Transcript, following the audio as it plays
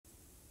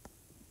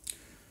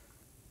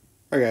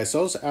Okay, so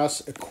I was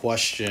asked a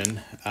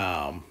question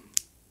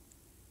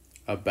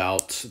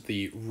about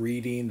the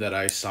reading that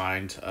I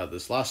signed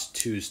this last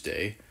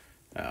Tuesday.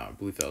 I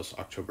believe that was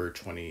October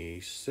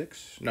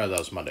 26th. No, that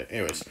was Monday.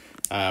 Anyways,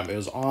 it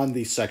was on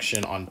the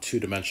section on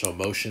two-dimensional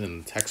motion in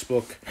the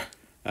textbook.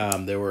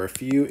 There were a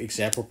few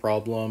example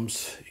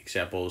problems,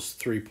 examples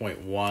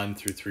 3.1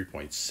 through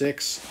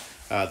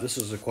 3.6. This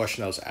was a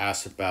question that was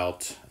asked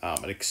about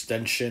an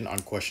extension on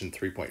question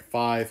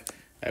 3.5.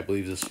 I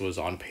believe this was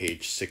on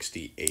page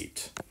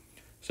 68.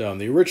 So in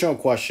the original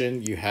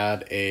question, you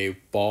had a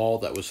ball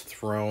that was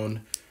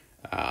thrown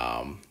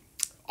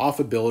off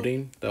a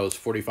building that was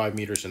 45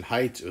 meters in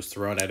height. It was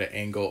thrown at an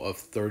angle of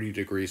 30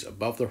 degrees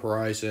above the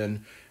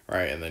horizon,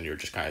 right? And then you're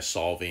just kind of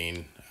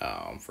solving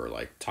for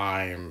like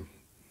time,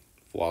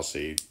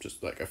 velocity,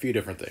 just like a few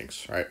different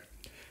things, right?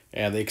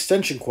 And the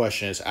extension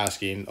question is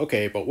asking,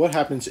 okay, but what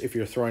happens if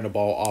you're throwing a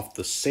ball off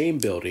the same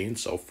building,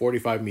 so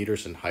 45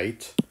 meters in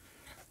height,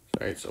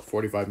 right? So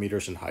 45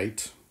 meters in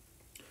height.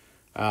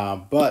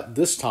 But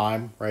this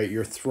time, right,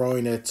 you're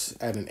throwing it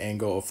at an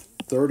angle of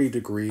 30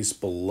 degrees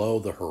below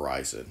the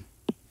horizon,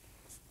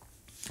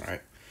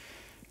 right?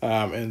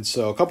 And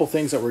so a couple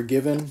things that we're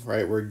given,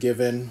 right? We're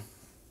given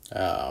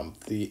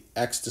the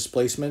x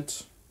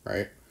displacement,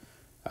 right?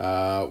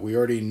 We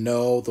already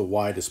know the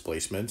y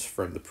displacement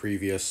from the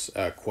previous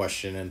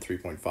question in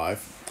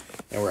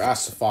 3.5. And we're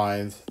asked to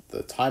find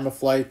the time of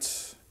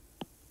flight,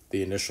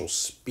 the initial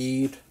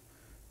speed,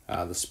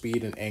 the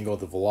speed and angle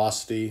of the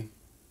velocity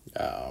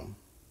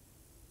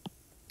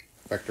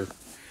vector.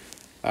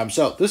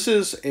 So this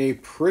is a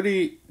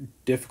pretty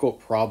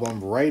difficult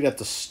problem right at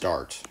the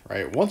start,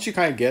 right? Once you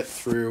kind of get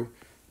through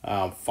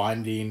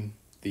finding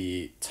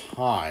the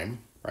time,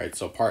 right?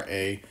 So part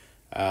A,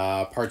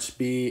 parts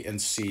B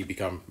and C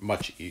become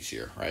much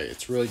easier, right?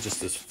 It's really just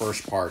this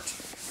first part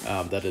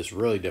that is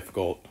really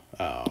difficult.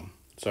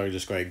 So I'm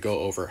just going to go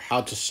over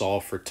how to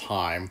solve for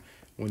time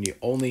when you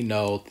only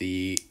know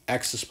the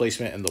x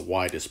displacement and the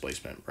y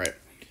displacement, right?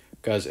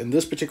 Because in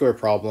this particular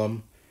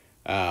problem,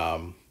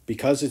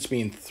 because it's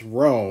being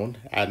thrown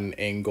at an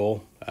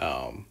angle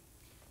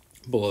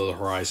below the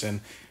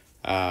horizon,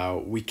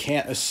 we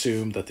can't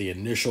assume that the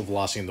initial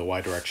velocity in the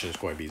y direction is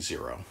going to be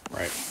 0,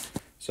 right?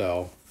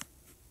 So,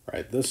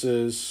 right, this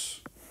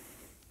is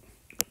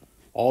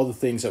all the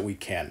things that we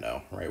can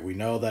know, right? We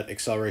know that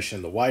acceleration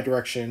in the y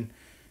direction,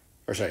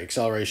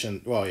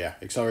 acceleration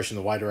in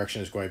the y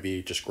direction is going to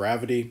be just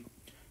gravity,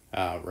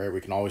 right? We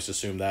can always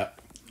assume that.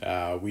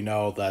 We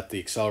know that the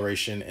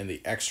acceleration in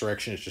the x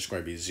direction is just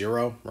going to be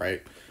 0,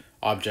 right?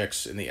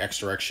 Objects in the x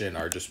direction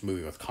are just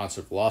moving with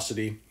constant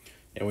velocity,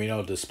 and we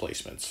know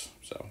displacements.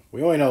 So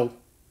we only know,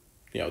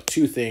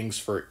 two things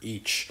for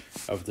each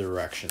of the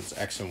directions,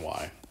 x and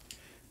y.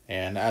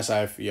 And as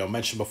I've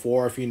mentioned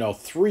before, if you know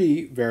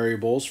 3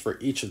 variables for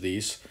each of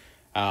these,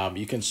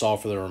 you can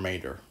solve for the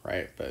remainder,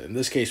 right? But in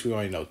this case, we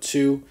only know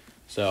 2,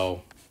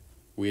 so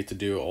we have to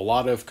do a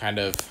lot of kind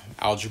of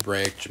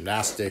algebraic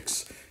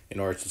gymnastics in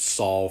order to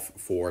solve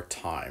for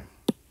time.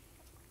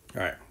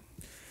 All right.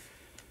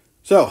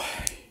 So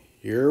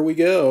here we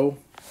go.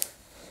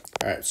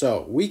 All right,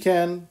 so we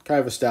can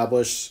kind of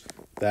establish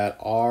that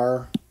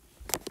our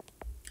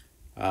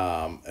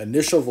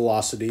initial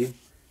velocity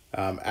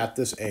at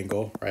this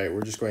angle, right,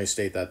 we're just going to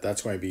state that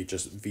that's going to be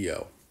just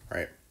VO,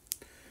 right?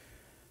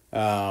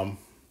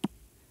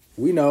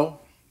 We know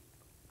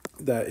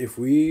that if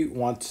we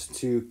want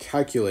to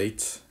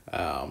calculate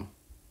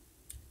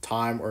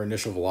time or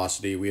initial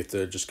velocity, we have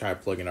to just kind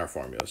of plug in our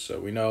formulas.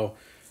 So we know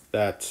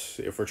that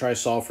if we're trying to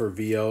solve for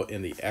VO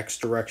in the x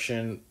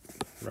direction,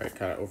 right,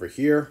 kind of over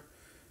here,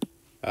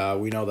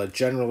 we know that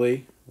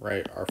generally,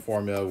 right, our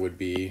formula would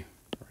be,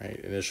 right,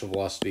 initial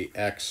velocity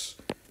x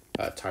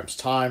times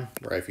time,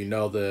 right? If you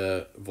know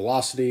the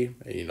velocity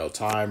and you know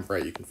time,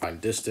 right, you can find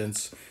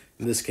distance.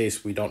 In this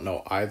case, we don't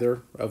know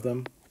either of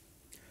them.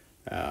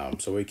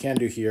 So what we can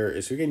do here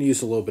is we can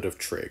use a little bit of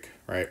trig,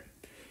 right?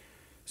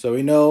 So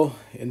we know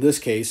in this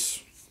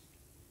case,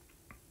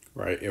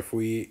 right, if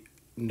we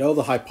know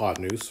the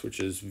hypotenuse, which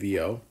is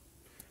VO,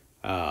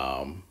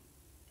 and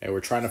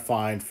we're trying to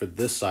find for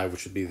this side,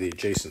 which would be the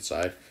adjacent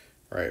side,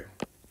 right?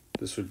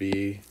 This would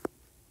be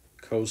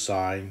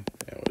cosine,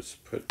 and let's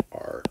put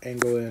our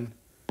angle in,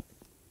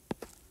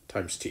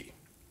 times t.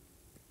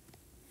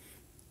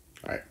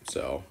 All right,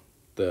 so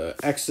the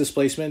x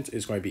displacement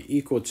is going to be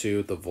equal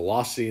to the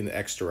velocity in the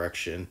x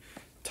direction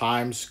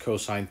times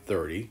cosine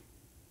 30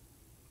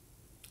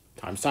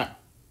 times time.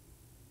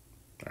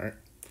 All right.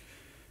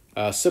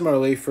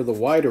 Similarly, for the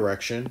y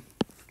direction,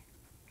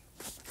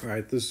 all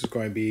right, this is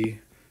going to be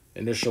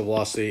initial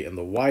velocity in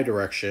the y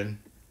direction,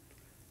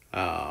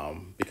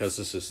 because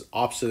this is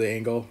opposite of the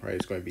angle, right?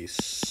 It's going to be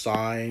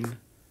sine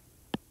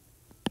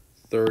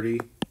 30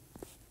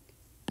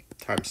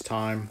 times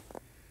time,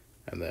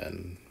 and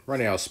then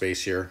running out of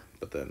space here,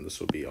 but then this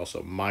will be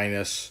also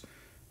minus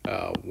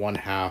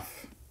 1/2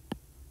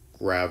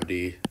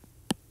 gravity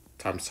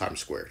times time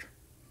squared.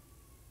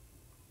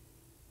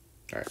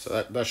 All right,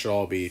 so that should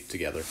all be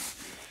together.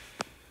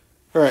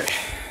 All right,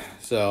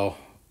 so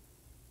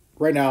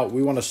right now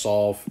we want to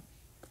solve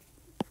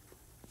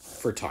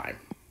for time.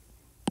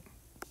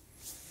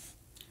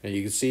 And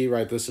you can see,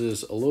 right, this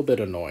is a little bit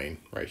annoying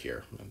right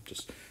here.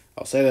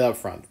 I'll say that up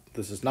front.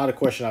 This is not a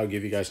question I would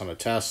give you guys on a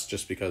test,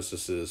 just because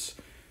this is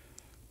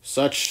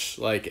such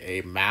like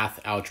a math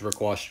algebra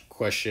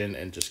question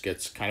and just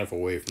gets kind of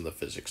away from the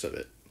physics of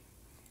it.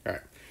 All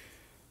right,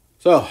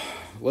 so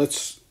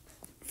let's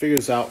figure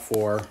this out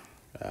for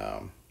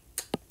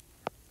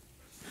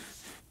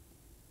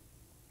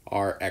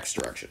our x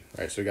direction,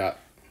 right? So we got,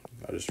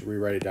 I'll just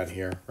rewrite it down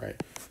here,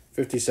 right?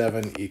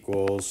 57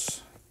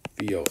 equals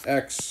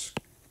VOX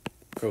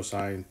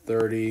cosine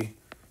 30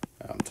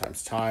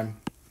 times time.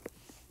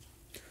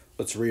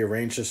 Let's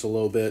rearrange this a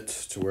little bit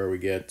to where we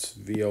get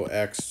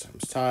VOX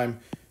times time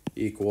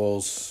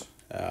equals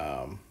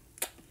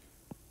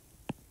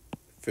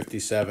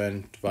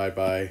 57 divided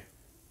by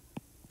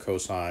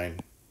cosine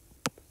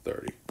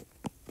 30.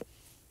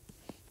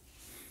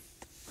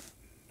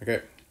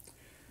 Okay,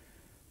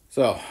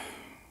 so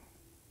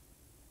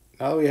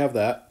now that we have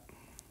that,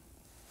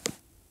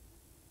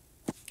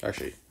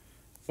 actually,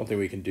 one thing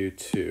we can do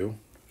too,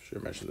 should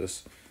have mentioned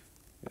this,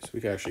 is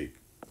we can actually,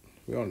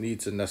 we don't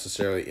need to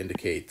necessarily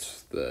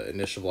indicate the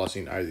initial velocity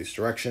in either of these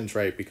directions,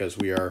 right? Because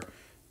we are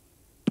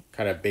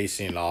kind of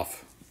basing it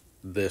off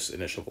this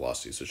initial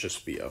velocity, so it's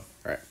just VO,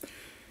 all right?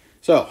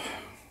 So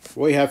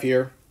what we have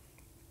here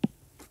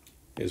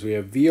is we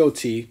have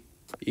VOT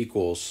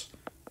equals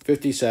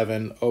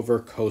 57 over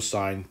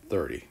cosine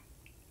 30.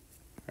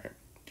 All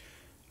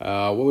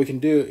right. What we can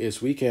do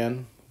is we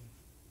can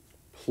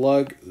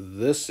plug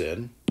this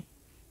in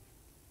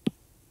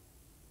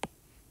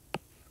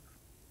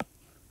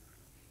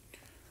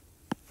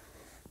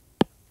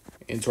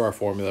into our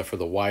formula for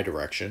the y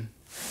direction.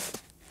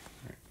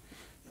 Right.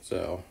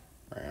 So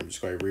I'm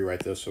just going to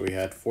rewrite this. So we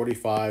had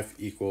 45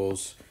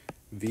 equals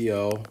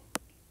VO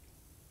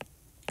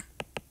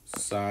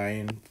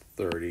sine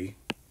 30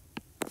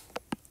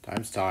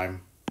 times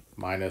time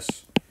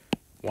minus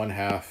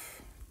 1/2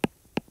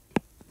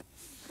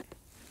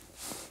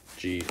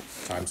 g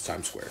times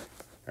time squared.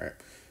 All right.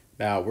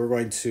 Now we're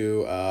going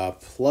to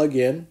plug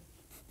in,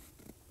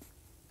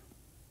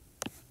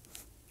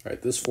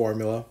 right, this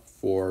formula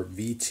for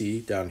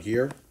VT down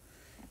here.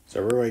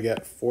 So we're going to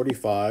get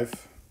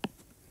 45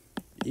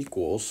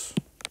 equals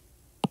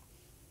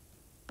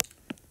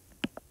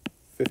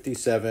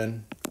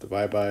 57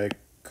 divided by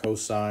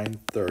cosine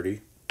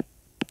 30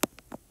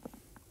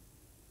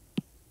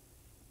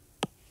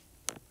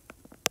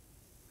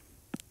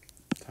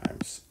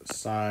 times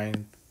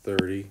sine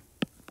 30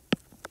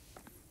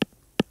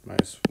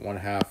 minus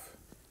 1/2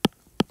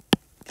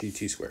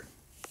 GT squared.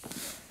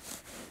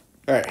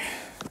 All right,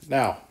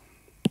 now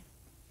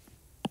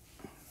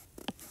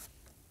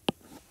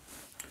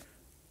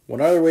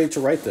one other way to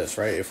write this,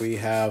 right? If we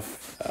have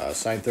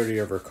sine 30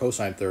 over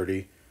cosine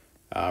 30,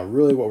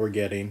 really what we're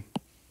getting,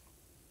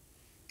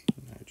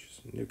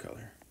 just a new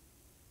color,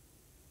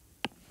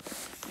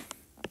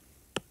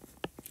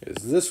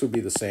 is this would be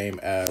the same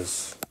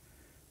as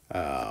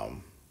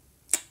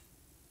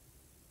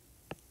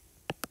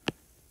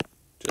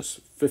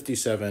just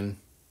 57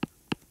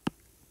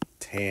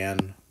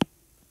 tan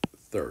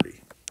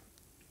 30.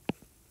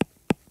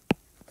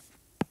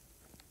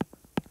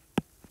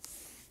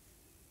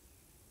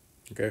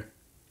 Okay.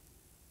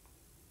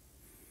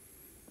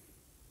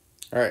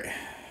 All right.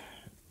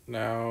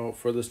 Now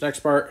for this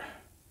next part,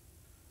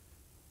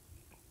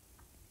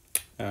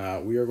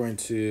 we are going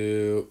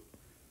to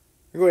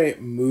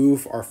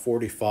move our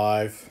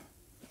 45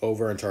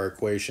 over into our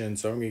equation.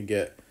 So I'm going to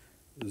get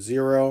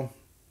 0.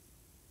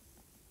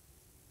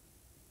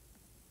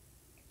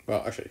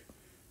 Well, actually,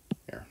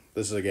 here,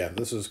 this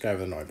is kind of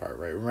the annoying part,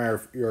 right?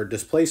 Remember, your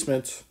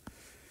displacement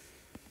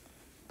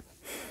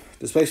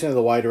of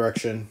the y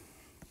direction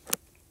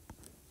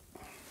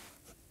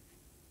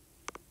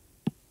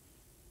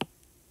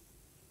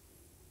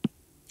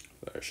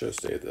I should have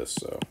stated this.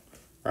 So,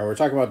 all right, we're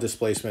talking about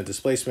displacement.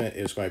 Displacement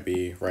is going to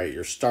be, right,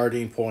 your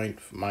starting point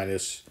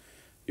minus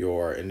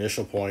your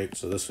initial point.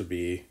 So this would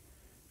be,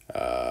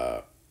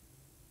 let's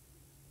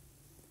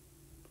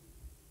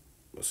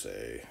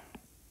say,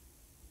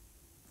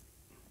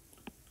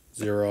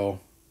 0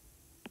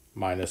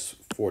 minus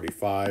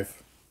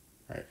 45,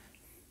 right?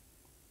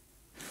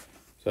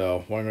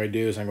 So what I'm going to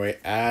do is I'm going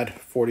to add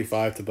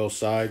 45 to both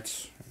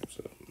sides.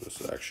 So this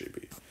would actually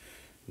be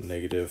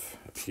negative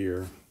up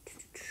here.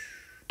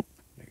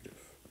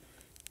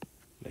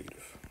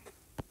 Negative.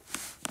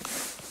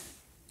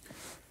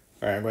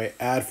 All right, I'm going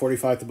to add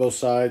 45 to both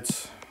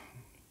sides.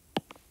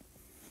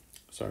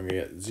 So I'm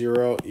going to get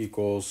 0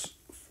 equals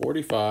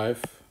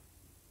 45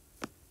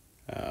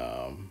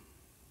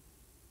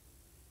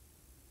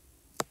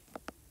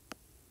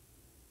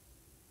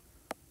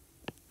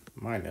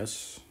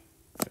 minus,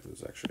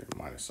 there's actually a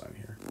minus sign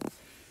here,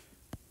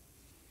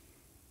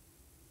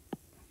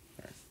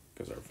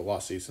 because our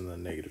velocity is in the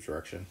negative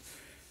direction.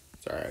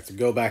 Sorry, I have to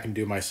go back and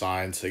do my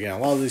signs. Again, a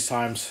lot of these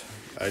times,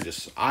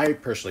 I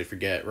personally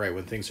forget, right,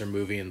 when things are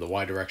moving in the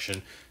y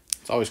direction,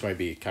 it's always going to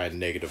be kind of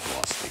negative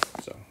velocity.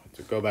 So I have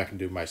to go back and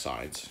do my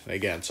signs. And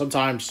again,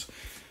 sometimes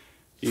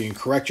you can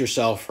correct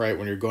yourself, right,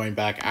 when you're going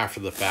back after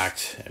the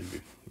fact.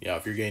 And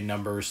if you're getting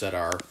numbers that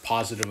are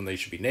positive when they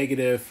should be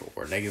negative,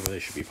 or negative when they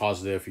should be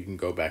positive, you can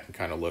go back and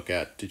kind of look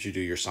at, did you do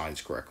your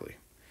signs correctly?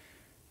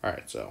 All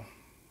right, so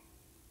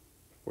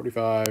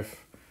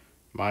 45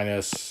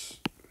 minus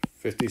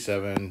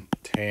 57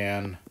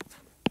 tan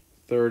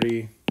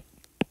 30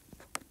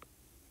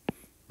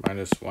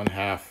 minus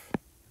 1/2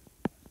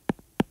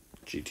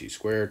 GT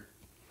squared.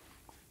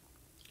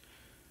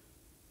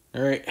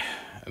 All right,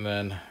 and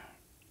then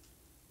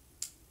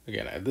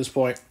again, at this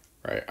point,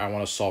 right, I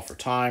want to solve for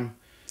time.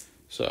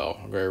 So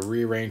I'm going to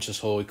rearrange this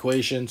whole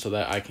equation so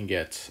that I can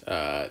get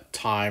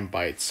time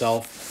by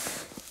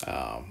itself.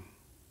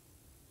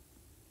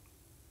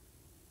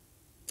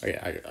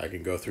 I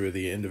can go through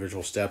the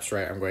individual steps,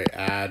 right? I'm going to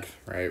add,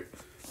 right,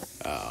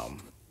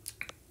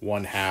 1/2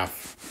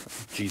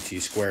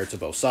 GT squared to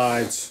both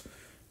sides,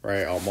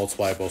 right? I'll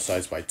multiply both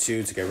sides by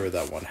 2 to get rid of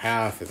that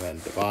 1/2, and then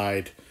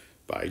divide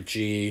by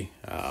G,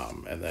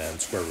 and then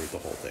square root the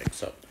whole thing.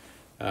 So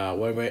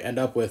what I'm going to end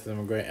up with,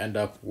 I'm going to end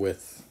up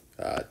with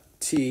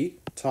T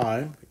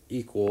time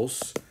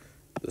equals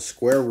the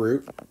square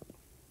root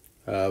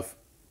of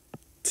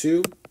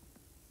 2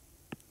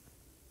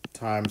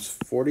 times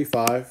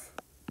 45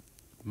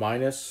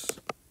 minus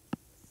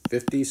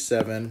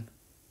 57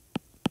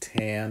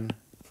 tan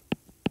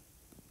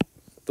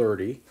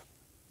 30,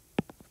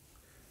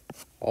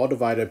 all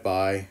divided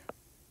by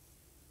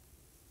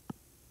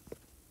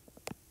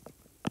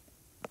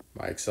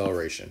my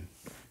acceleration,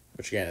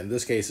 which again, in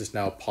this case is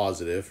now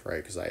positive,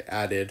 right? Because I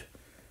added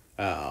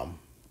 1/2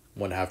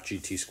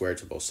 GT squared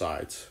to both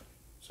sides.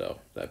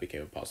 So that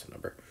became a positive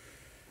number.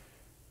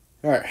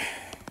 All right.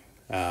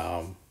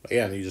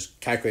 Again, you just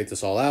calculate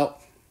this all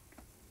out.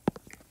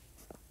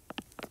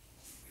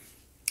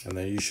 And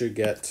then you should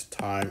get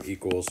time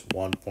equals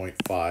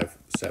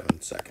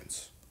 1.57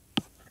 seconds.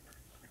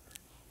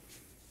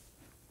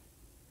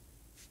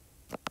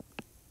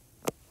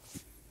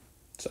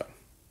 So,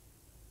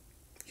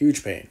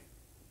 huge pain.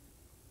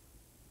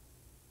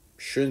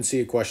 Shouldn't see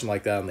a question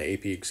like that on the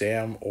AP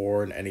exam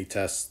or in any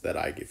tests that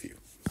I give you.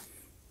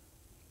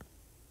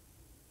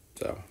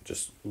 So,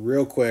 just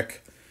real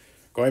quick,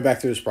 going back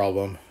through this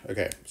problem.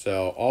 Okay,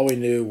 so all we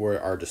knew were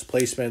our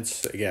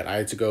displacements. Again, I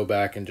had to go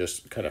back and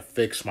just kind of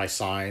fix my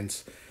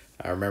signs.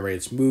 Remember,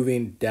 it's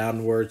moving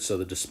downwards, so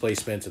the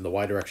displacement in the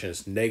y direction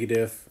is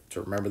negative.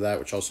 To remember that,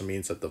 which also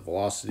means that the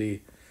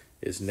velocity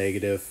is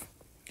negative.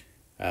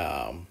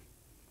 Again,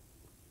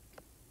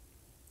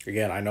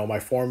 I know my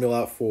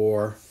formula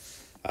for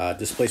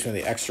displacement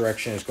in the x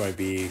direction is going to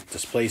be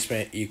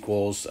displacement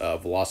equals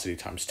velocity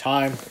times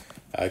time.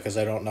 Because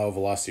I don't know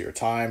velocity or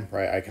time,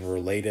 right? I can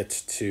relate it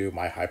to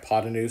my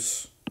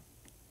hypotenuse.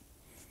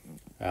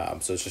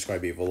 So it's just going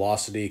to be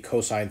velocity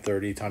cosine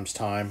 30 times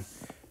time.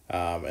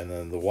 And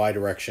then the y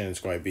direction is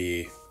going to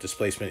be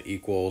displacement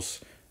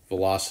equals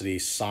velocity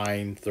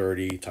sine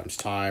 30 times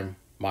time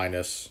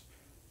minus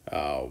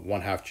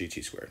 1/2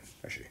 GT squared,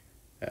 actually.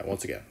 And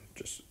once again,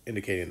 just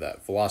indicating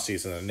that velocity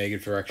is in the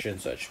negative direction,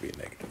 so that should be a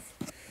negative.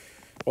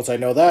 Once I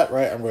know that,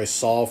 right, I'm going to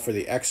solve for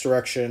the x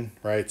direction,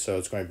 right? So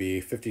it's going to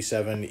be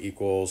 57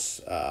 equals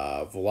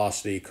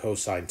velocity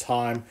cosine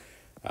time.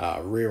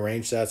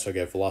 Rearrange that, so I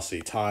get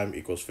velocity time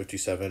equals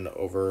 57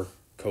 over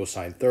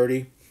cosine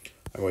 30.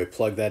 I'm going to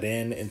plug that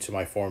into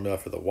my formula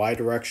for the y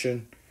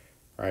direction,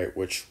 right,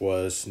 which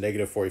was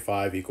negative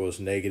 45 equals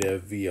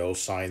negative VO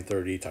sine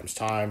 30 times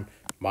time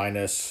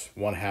minus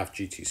 1/2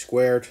 GT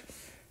squared.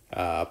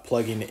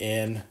 Plugging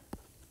in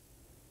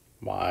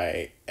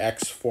my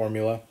x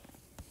formula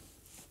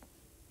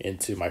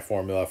into my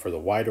formula for the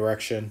y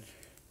direction,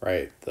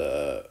 right?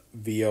 The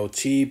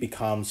VOT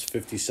becomes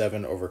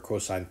 57 over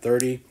cosine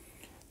 30.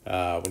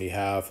 When you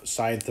have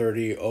sine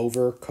 30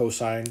 over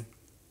cosine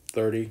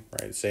 30,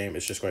 right? Same,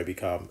 it's just going to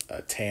become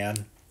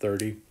tan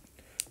 30.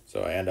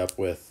 So I end up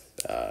with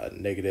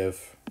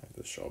negative,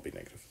 this should all be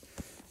negative,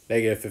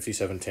 negative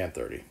 57 tan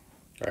 30.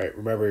 All right,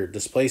 remember your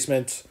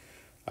displacement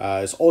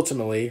is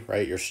ultimately,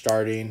 right, your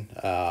starting,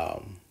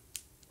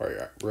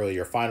 or really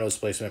your final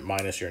displacement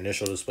minus your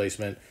initial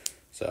displacement.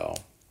 So,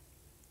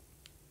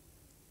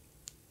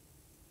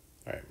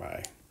 all right,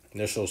 my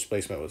initial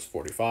displacement was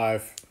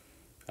 45,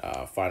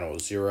 final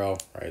was 0,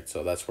 right?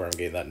 So that's where I'm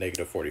getting that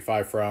negative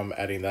 45 from,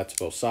 adding that to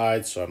both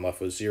sides. So I'm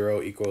left with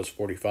 0 equals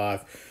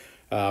 45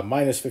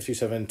 minus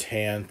 57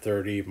 tan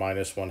 30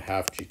 minus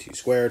 1/2 GT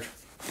squared.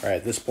 All right,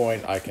 at this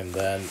point, I can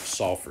then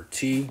solve for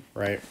t,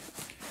 right?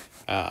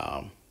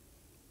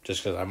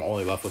 Just because I'm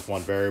only left with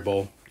one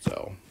variable.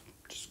 So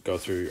just go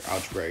through your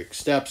algebraic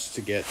steps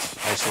to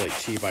isolate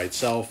t by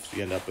itself. So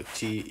you end up with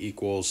t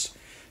equals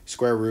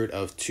square root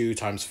of 2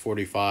 times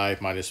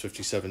 45 minus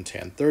 57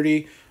 tan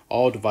 30,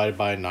 all divided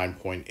by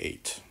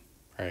 9.8,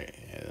 right?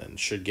 And then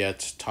should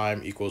get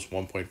time equals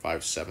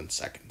 1.57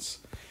 seconds.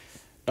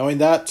 Knowing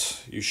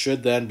that, you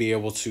should then be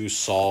able to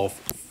solve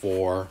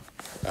for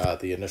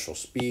the initial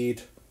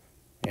speed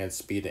and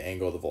speed and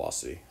angle of the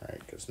velocity, right?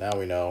 Because now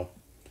we know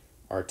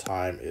our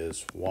time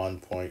is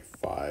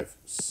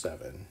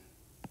 1.57.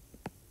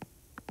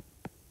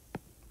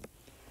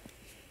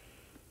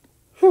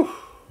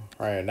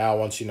 right? And now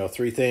once you know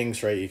three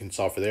things, right, you can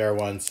solve for the error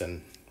once,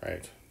 and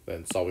right,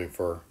 then solving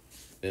for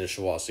the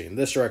initial velocity in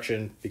this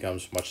direction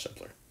becomes much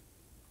simpler.